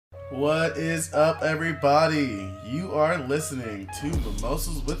What is up, everybody? You are listening to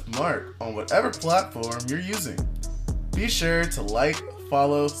Mimosas with Mark on whatever platform you're using. Be sure to like,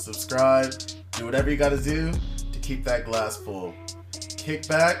 follow, subscribe, do whatever you gotta do to keep that glass full. Kick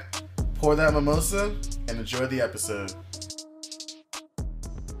back, pour that mimosa, and enjoy the episode.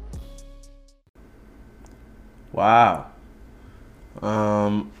 Wow.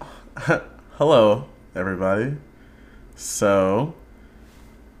 Hello, everybody. So,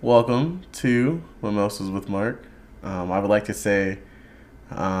 welcome to Mimosas with Mark. I would like to say,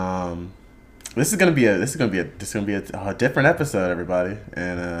 this is gonna be a different episode, everybody.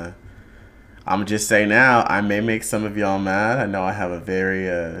 And I'm gonna just say now, I may make some of y'all mad. I know I have a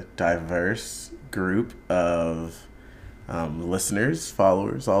very diverse group of listeners,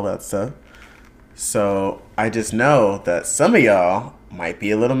 followers, all that stuff. So I just know that some of y'all might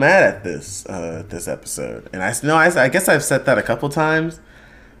be a little mad at this episode, and I guess I've said that a couple times.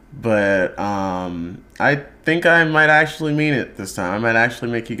 But I think I might actually mean it this time. I might actually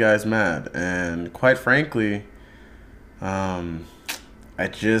make you guys mad. And quite frankly, I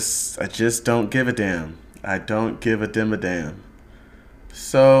just don't give a damn. I don't give a damn.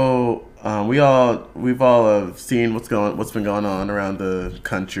 So we've all have seen what's been going on around the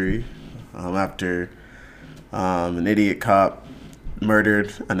country after an idiot cop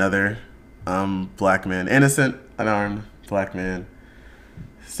murdered another black man, innocent, unarmed black man.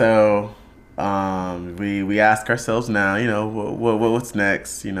 So, we ask ourselves now, what's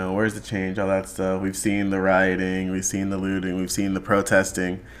next? Where's the change? All that stuff. We've seen the rioting, we've seen the looting, we've seen the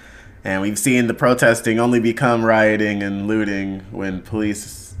protesting, and we've seen the protesting only become rioting and looting when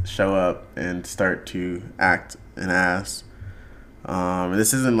police show up and start to act an ass.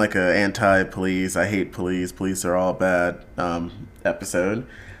 This isn't like a anti-police, I hate police are all bad episode,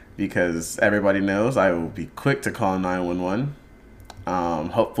 because everybody knows I will be quick to call 911.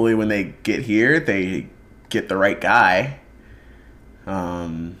 Hopefully when they get here, they get the right guy.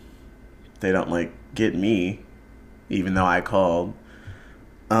 They don't get me, even though I called.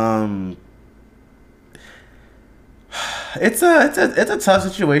 It's a tough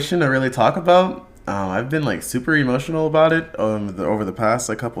situation to really talk about. I've been super emotional about it over the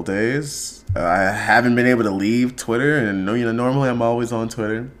past couple days. I haven't been able to leave Twitter, and normally I'm always on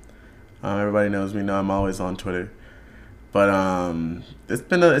Twitter. Everybody knows me, know I'm always on Twitter. But it's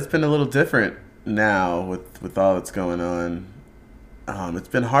been a little different now with all that's going on. It's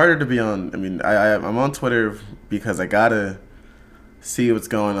been harder to be on. I mean, I'm on Twitter because I gotta see what's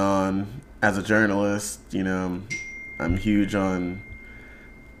going on as a journalist. I'm huge on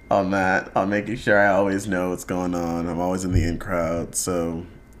that. On making sure I always know what's going on. I'm always in the in crowd. So,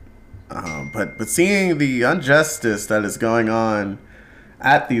 but seeing the injustice that is going on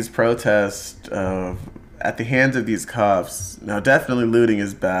at these protests at the hands of these cops. Now, definitely looting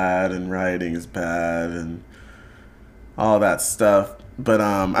is bad and rioting is bad and all that stuff. But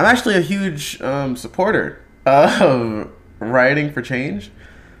I'm actually a huge supporter of rioting for change.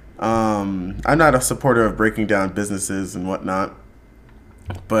 I'm not a supporter of breaking down businesses and whatnot.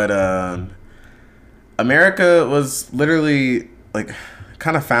 But America was literally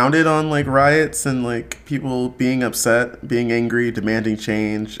kind of founded on riots and people being upset, being angry, demanding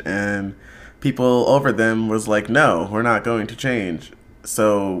change, and people over them was no, we're not going to change.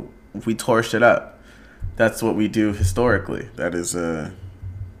 So we tore shit up. That's what we do historically. That is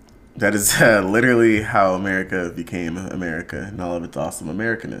literally how America became America and all of its awesome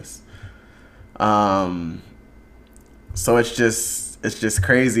Americanness. So it's just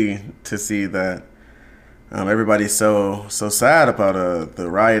crazy to see that everybody's so sad about the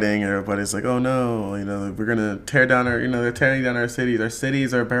rioting. Everybody's like, oh no, we're gonna tear down they're tearing down our cities. Our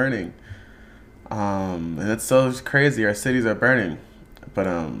cities are burning. And it's so crazy. Our cities are burning, but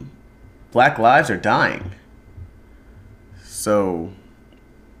black lives are dying. So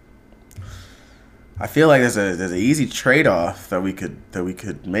I feel like there's an easy trade-off that we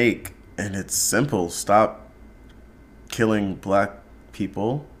could make, and it's simple. Stop killing black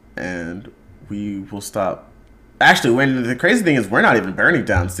people, and we will stop. Actually, when the crazy thing is, we're not even burning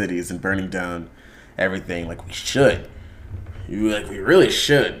down cities and burning down everything like we should. We really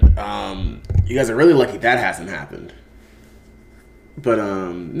should. You guys are really lucky that hasn't happened. But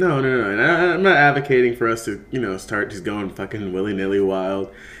no. And I'm not advocating for us to start just going fucking willy-nilly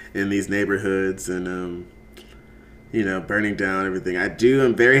wild in these neighborhoods and burning down everything.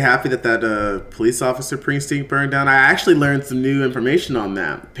 I'm very happy that police officer precinct burned down. I actually learned some new information on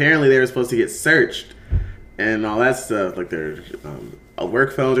that. Apparently they were supposed to get searched and all that stuff. Their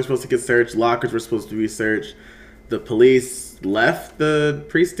work phones are supposed to get searched. Lockers were supposed to be searched. The police left the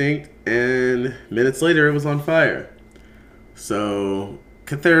precinct, and minutes later it was on fire. So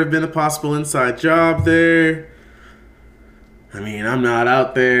Could there have been a possible inside job there? I mean, I'm not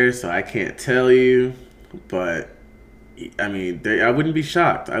out there, so I can't tell you. But I mean, I wouldn't be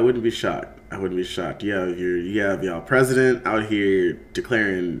shocked. I wouldn't be shocked. I wouldn't be shocked. You have y'all president out here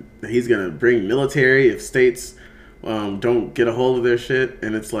declaring that he's gonna bring military if states don't get a hold of their shit,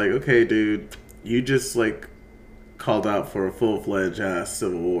 and it's like, okay, dude, you just like called out for a full fledged ass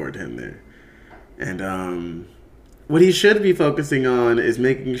civil war in there, and what he should be focusing on is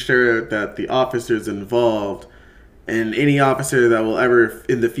making sure that the officers involved and any officer that will ever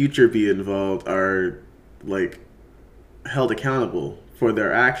in the future be involved are like held accountable for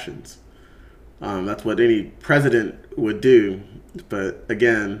their actions. That's what any president would do. But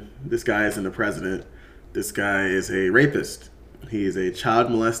again, this guy isn't a president. This guy is a rapist. He is a child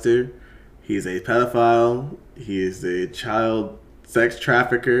molester. He's a pedophile. He is a child sex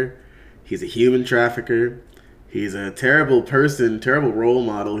trafficker. He's a human trafficker. He's a terrible person, terrible role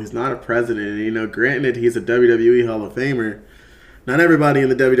model. He's not a president. You know, granted, he's a WWE Hall of Famer. Not everybody in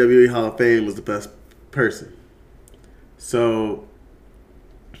the WWE Hall of Fame was the best person. So,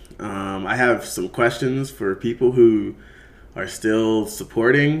 I have some questions for people who are still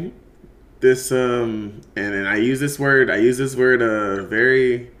supporting this. And I use this word.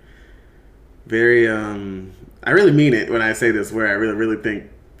 Very, very. I really mean it when I say this word. I really think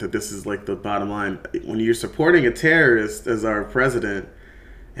that this is like the bottom line. When you're supporting a terrorist as our president,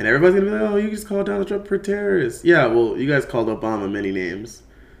 and everybody's gonna be like, "Oh, you just called Donald Trump a terrorist." Yeah, well, you guys called Obama many names.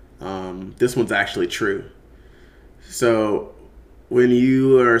 This one's actually true. So when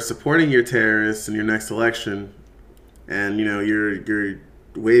you are supporting your terrorists in your next election, and you know you're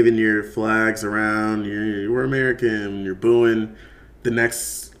waving your flags around, you're American, you're booing the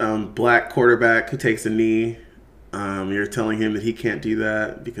next black quarterback who takes a knee, you're telling him that he can't do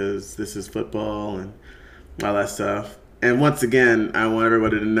that because this is football and all that stuff. And once again, I want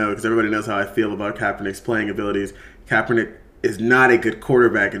everybody to know, because everybody knows how I feel about Kaepernick's playing abilities. Kaepernick is not a good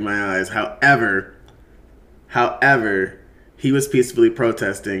quarterback in my eyes. However, he was peacefully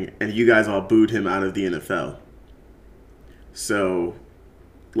protesting, and you guys all booed him out of the NFL. So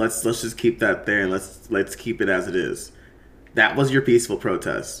let's just keep that there, and let's keep it as it is. That was your peaceful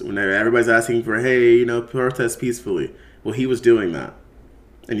protest. When everybody's asking for, hey, you know, protest peacefully. Well, he was doing that,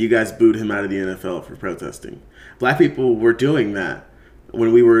 and you guys booed him out of the NFL for protesting. Black people were doing that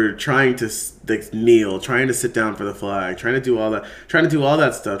when we were trying to kneel, trying to sit down for the flag, trying to do all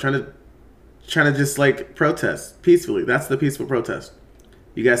that stuff, trying to just like protest peacefully. That's the peaceful protest.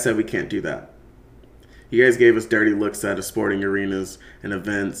 You guys said we can't do that. You guys gave us dirty looks at sporting arenas and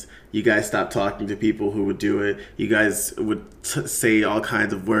events. You guys stopped talking to people who would do it. You guys would say all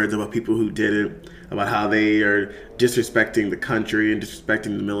kinds of words about people who did it, about how they are disrespecting the country and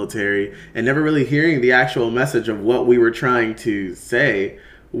disrespecting the military, and never really hearing the actual message of what we were trying to say,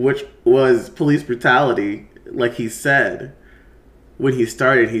 which was police brutality, like he said. When he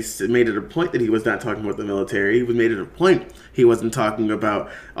started, he made it a point that he was not talking about the military. He made it a point he wasn't talking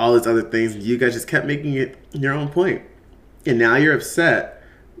about all these other things. And you guys just kept making it your own point. And now you're upset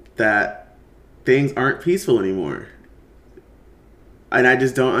that things aren't peaceful anymore. And I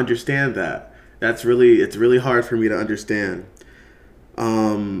just don't understand that. It's really hard for me to understand.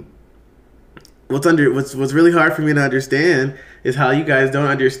 What's really hard for me to understand is how you guys don't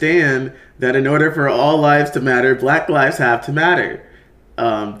understand that in order for all lives to matter, Black lives have to matter.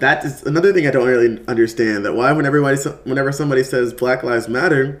 That is another thing I don't really understand. That why whenever somebody says Black Lives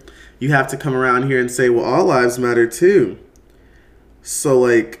Matter, you have to come around here and say, well, all lives matter too. So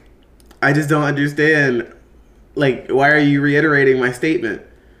like, I just don't understand. Like, why are you reiterating my statement?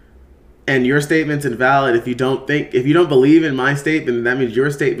 And your statement's invalid if you don't believe in my statement. That means your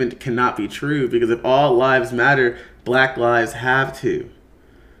statement cannot be true, because if all lives matter, Black lives have to.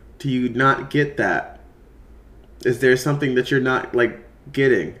 Do you not get that? Is there something that you're not like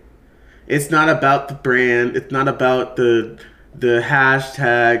getting? It's not about the brand. It's not about the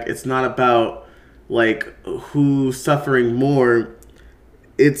hashtag. It's not about like who's suffering more.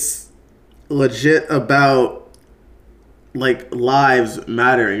 It's legit about like lives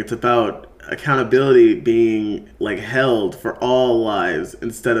mattering. It's about accountability being like held for all lives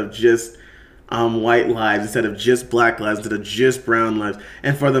instead of just white lives, instead of just Black lives, instead of just brown lives.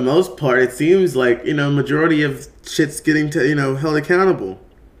 And for the most part, it seems like, you know, majority of shit's getting to, you know, held accountable.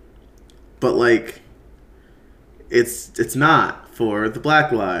 But like, it's not for the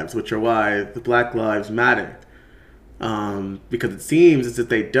Black lives, which are why the Black lives matter. Because it seems as if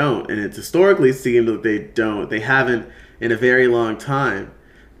they don't, and it's historically seemed that they don't. They haven't in a very long time.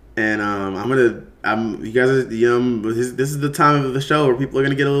 And you guys are, you know, this is the time of the show where people are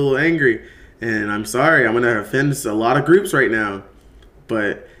gonna get a little angry. And I'm sorry, I'm going to offend a lot of groups right now.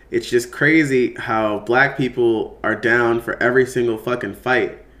 but it's just crazy how black people are down for every single fucking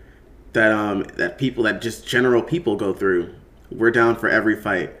fight that people that just general people go through. We're down for every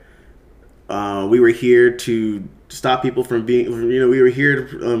fight. We were here to stop people from being, we were here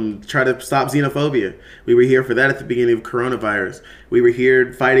to try to stop xenophobia. We were here for that at the beginning of coronavirus. We were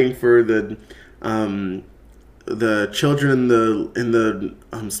here fighting for the children in the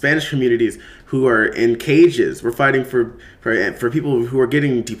Spanish communities who are in cages. We're fighting for people who are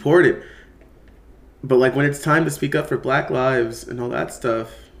getting deported. But like when it's time to speak up for Black lives and all that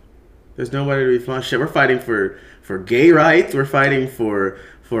stuff, there's nobody to be fun. Shit, we're fighting for gay rights. We're fighting for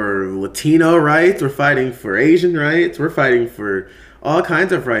Latino rights. We're fighting for Asian rights. We're fighting for all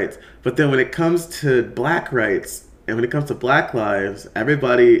kinds of rights. But then when it comes to Black rights and when it comes to Black lives,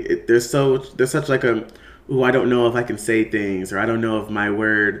 everybody there's such like a, ooh, I don't know if I can say things, or I don't know if my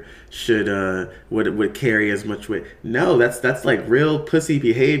word should would carry as much weight. No, that's like real pussy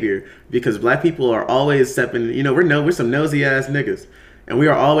behavior, because Black people are always stepping. We're some nosy ass niggas, and we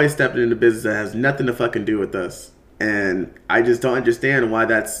are always stepping into business that has nothing to fucking do with us. And I just don't understand why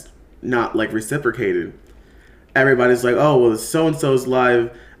that's not like reciprocated. Everybody's like, oh well, so and so's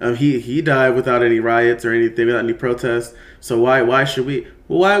live. He died without any riots or anything, without any protests. So why should we?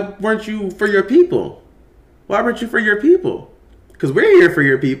 Well, why weren't you for your people? Why weren't you for your people? Because we're here for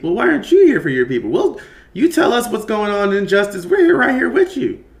your people. Why aren't you here for your people? Well, you tell us what's going on in injustice. We're here, right here with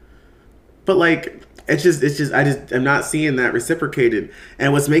you. But like, I'm not seeing that reciprocated.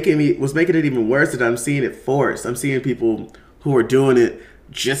 And what's making it even worse is that I'm seeing it forced. I'm seeing people who are doing it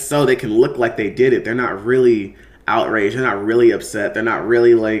just so they can look like they did it. They're not really outraged. They're not really upset. They're not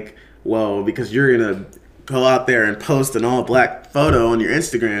really like, well, because you're gonna go out there and post an all black photo on your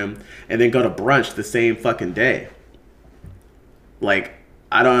Instagram and then go to brunch the same fucking day. Like,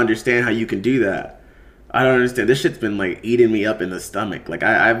 I don't understand how you can do that. I don't understand. This shit's been like eating me up in the stomach. Like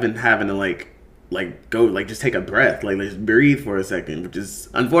I've been having to like go, like just take a breath, like let's breathe for a second, which is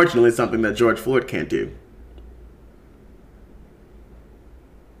unfortunately something that George Floyd can't do.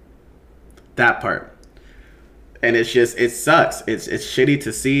 That part. And it sucks. It's shitty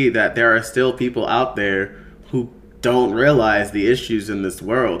to see that there are still people out there who don't realize the issues in this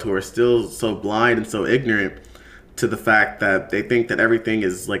world, who are still so blind and so ignorant to the fact that they think that everything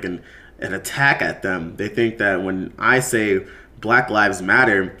is like an attack at them. They think that when I say Black Lives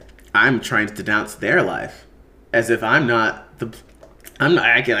Matter, I'm trying to denounce their life, as if I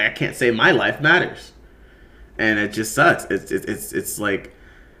can't say my life matters. And it just sucks. It's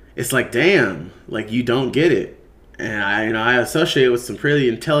like damn, like you don't get it. And I associate with some pretty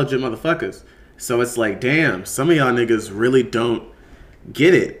intelligent motherfuckers. So it's like, damn, some of y'all niggas really don't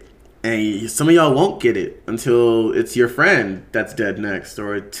get it. And some of y'all won't get it until it's your friend that's dead next,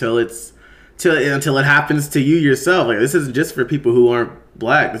 or until it happens to you yourself. Like, this isn't just for people who aren't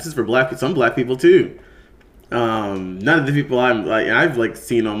black. This is for some black people too. None of the people I've like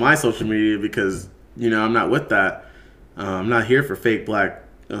seen on my social media, because I'm not with that. I'm not here for fake black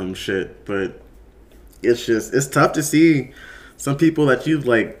shit. But it's tough to see some people that you've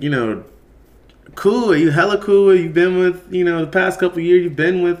cool, you hella cool, you've been with, the past couple of years you've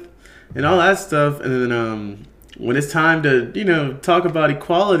been with, and all that stuff, and then when it's time to talk about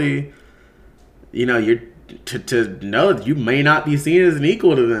equality, you're to know that you may not be seen as an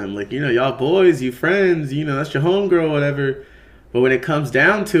equal to them. Like, y'all boys, you friends, that's your homegirl, whatever. But when it comes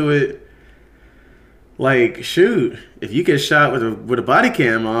down to it, like, shoot, if you get shot with a body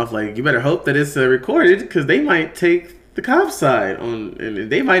cam off, like, you better hope that it's recorded, because they might take the cop side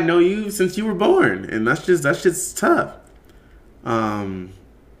and they might know you since you were born, and that's just tough.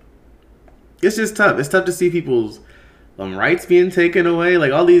 It's just tough. It's tough to see people's rights being taken away.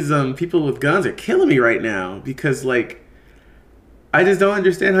 Like, all these people with guns are killing me right now, because like, I just don't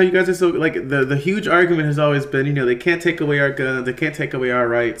understand how you guys are so like, the huge argument has always been, they can't take away our guns, they can't take away our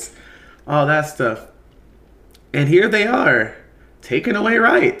rights, all that stuff. And here they are taking away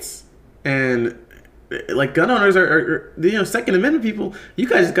rights. And like, gun owners are Second Amendment people, you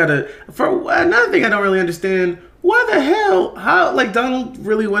guys gotta, for another thing I don't really understand, why the hell, how, like, Donald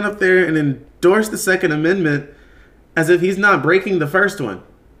really went up there and endorsed the Second Amendment as if he's not breaking the first one,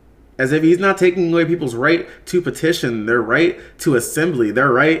 as if he's not taking away people's right to petition, their right to assembly,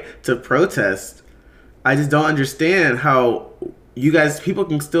 their right to protest. I just don't understand how people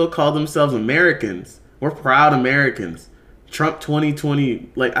can still call themselves Americans. We're proud Americans. Trump 2020,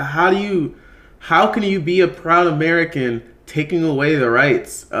 like, how can you be a proud American taking away the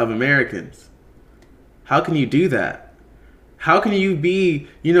rights of Americans? How can you do that? How can you be,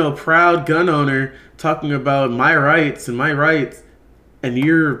 a proud gun owner talking about my rights, and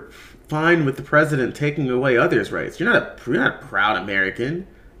you're fine with the president taking away others' rights. You're not a proud American.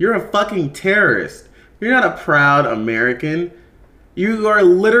 You're a fucking terrorist. You're not a proud American. You are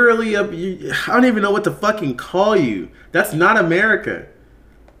literally I don't even know what to fucking call you. That's not America.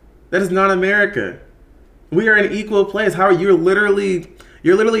 That is not America. We are in equal place. How are you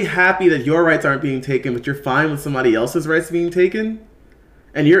you're literally happy that your rights aren't being taken, but you're fine with somebody else's rights being taken?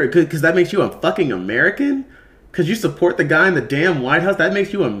 And because that makes you a fucking American? Because you support the guy in the damn White House? That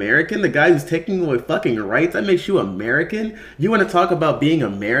makes you American? The guy who's taking away fucking rights? That makes you American? You want to talk about being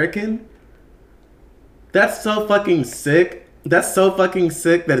American? That's so fucking sick. That's so fucking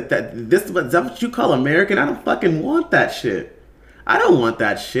sick is that what you call American? I don't fucking want that shit. I don't want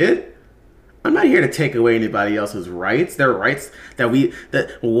that shit. I'm not here to take away anybody else's rights. Their rights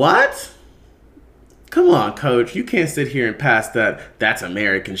what? Come on, coach. You can't sit here and pass that's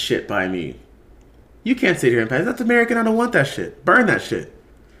American shit by me. You can't sit here and pass, that's American, I don't want that shit. Burn that shit.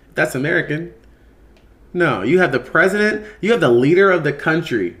 That's American. No, you have the president, you have the leader of the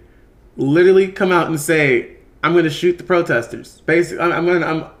country literally come out and say, I'm going to shoot the protesters. Basically, I'm going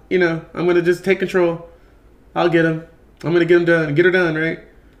to just take control. I'll get them. I'm going to get them done. Get her done, right?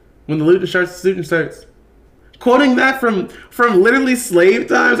 When the looting starts, the shooting starts. Quoting that from literally slave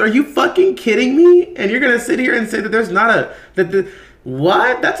times? Are you fucking kidding me? And you're going to sit here and say that there's not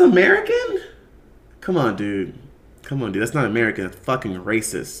what? That's American? Come on, dude. That's not American. That's fucking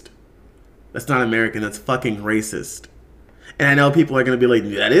racist. That's not American. That's fucking racist. And I know people are going to be like,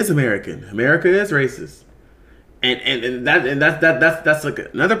 that is American. America is racist. And that's like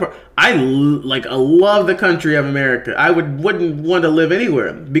another part. I love the country of America. I wouldn't want to live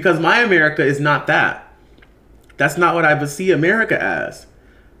anywhere because my America is not that. That's not what I would see America as.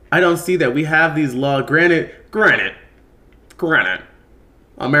 I don't see that. We have these laws. Granted.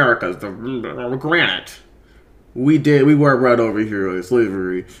 America's the granite. We were right over here with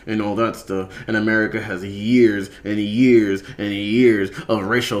slavery and all that stuff, and America has years and years and years of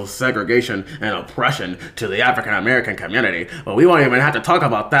racial segregation and oppression to the African American community. But we won't even have to talk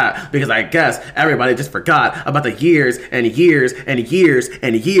about that because I guess everybody just forgot about the years and years and years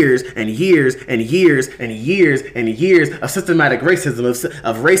and years and years and years and years and years of systematic racism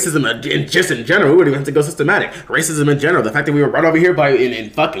of racism just in general. We wouldn't even have to go systematic. Racism in general. The fact that we were brought over here in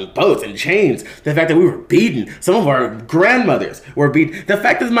fucking boats and chains. The fact that we were beaten. Some of our grandmothers were beat. The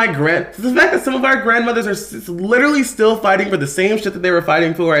fact that some of our grandmothers are literally still fighting for the same shit that they were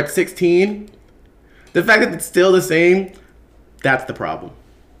fighting for at 16. The fact that it's still the same, that's the problem.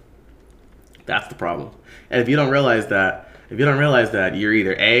 That's the problem. And if you don't realize that, you're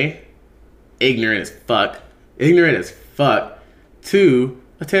either A, ignorant as fuck, 2,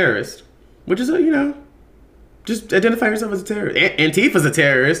 a terrorist, which is just identify yourself as a terrorist. Antifa's a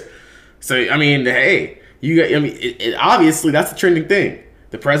terrorist. So I mean, hey. Obviously that's the trending thing.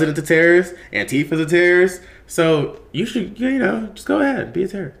 The president's a terrorist, Antifa's a terrorist, so you should, just go ahead, be a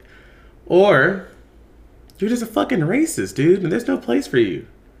terrorist. Or, you're just a fucking racist, dude, and there's no place for you.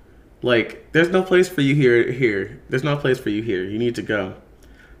 There's no place for you here. There's no place for you here. You need to go.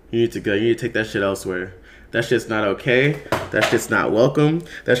 You need to take that shit elsewhere. That shit's not okay. That shit's not welcome.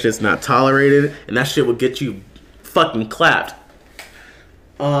 That shit's not tolerated, and that shit will get you fucking clapped.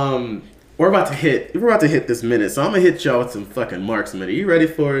 We're about to hit this minute, so I'm gonna hit y'all with some fucking Mark's Minute. You ready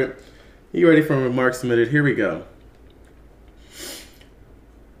for it? You ready for a Mark's Minute? Here we go.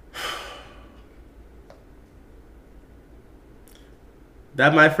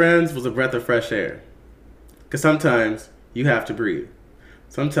 That, my friends, was a breath of fresh air. Because sometimes you have to breathe.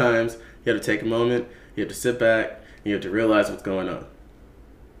 Sometimes you have to take a moment, you have to sit back, and you have to realize what's going on.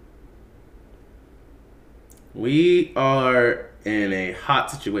 We are in a hot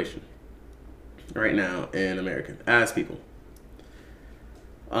situation right now in America as people.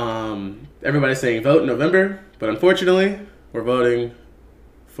 Everybody's saying vote in November, but unfortunately, we're voting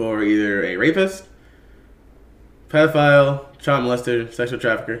for either a rapist, pedophile, child molester, sexual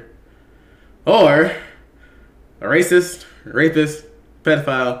trafficker, or a racist, rapist,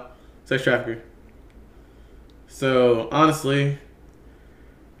 pedophile, sex trafficker. So honestly,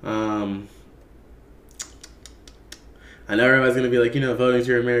 I know everybody's going to be like, voting's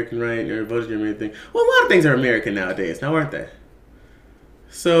your American right, or voting's your American thing. Well, a lot of things are American nowadays, now aren't they?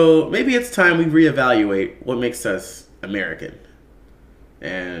 So maybe it's time we reevaluate what makes us American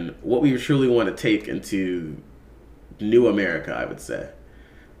and what we truly want to take into new America, I would say.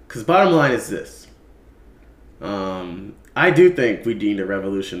 Because bottom line is this. I do think we need a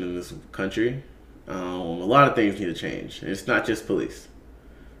revolution in this country. A lot of things need to change. And it's not just police.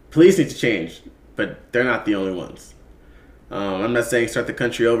 Police need to change, but they're not the only ones. I'm not saying start the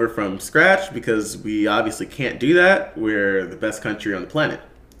country over from scratch because we obviously can't do that. We're the best country on the planet.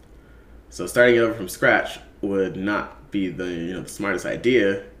 So starting it over from scratch would not be the smartest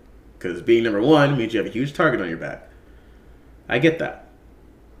idea, because being number one means you have a huge target on your back. I get that.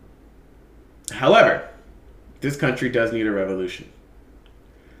 However, this country does need a revolution.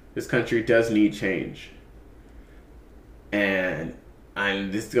 This country does need change. And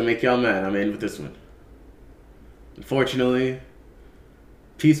this is going to make y'all mad. I'm in with this one. Unfortunately,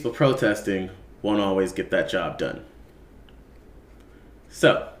 peaceful protesting won't always get that job done.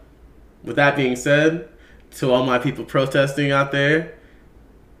 So, with that being said, to all my people protesting out there,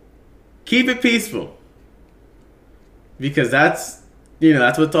 keep it peaceful. Because that's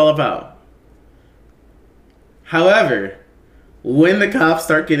what it's all about. However, when the cops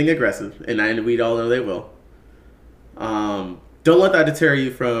start getting aggressive, and we all know they will, don't let that deter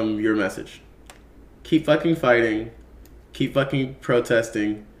you from your message. Keep fucking fighting, keep fucking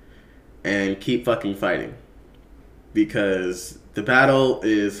protesting, and keep fucking fighting. Because the battle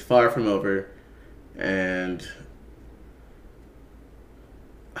is far from over, and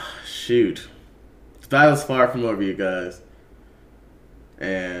shoot, the battle's far from over, you guys.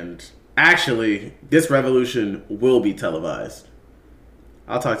 And actually, this revolution will be televised.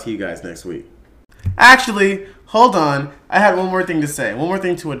 I'll talk to you guys next week. Actually, hold on. I had one more thing to say. One more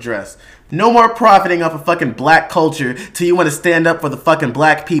thing to address. No more profiting off of fucking black culture till you want to stand up for the fucking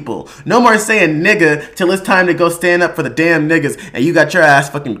black people. No more saying nigga till it's time to go stand up for the damn niggas and you got your ass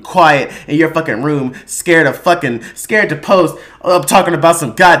fucking quiet in your fucking room, scared to post, talking about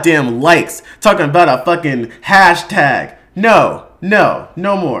some goddamn likes, talking about a fucking hashtag. No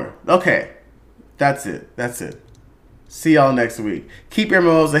more. Okay. That's it. See y'all next week. Keep your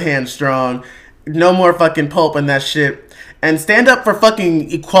moles of hand strong. No more fucking pulp and that shit. And stand up for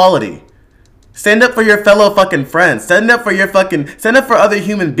fucking equality. Stand up for your fellow fucking friends. Stand up for other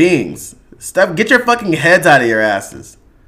human beings. Get your fucking heads out of your asses.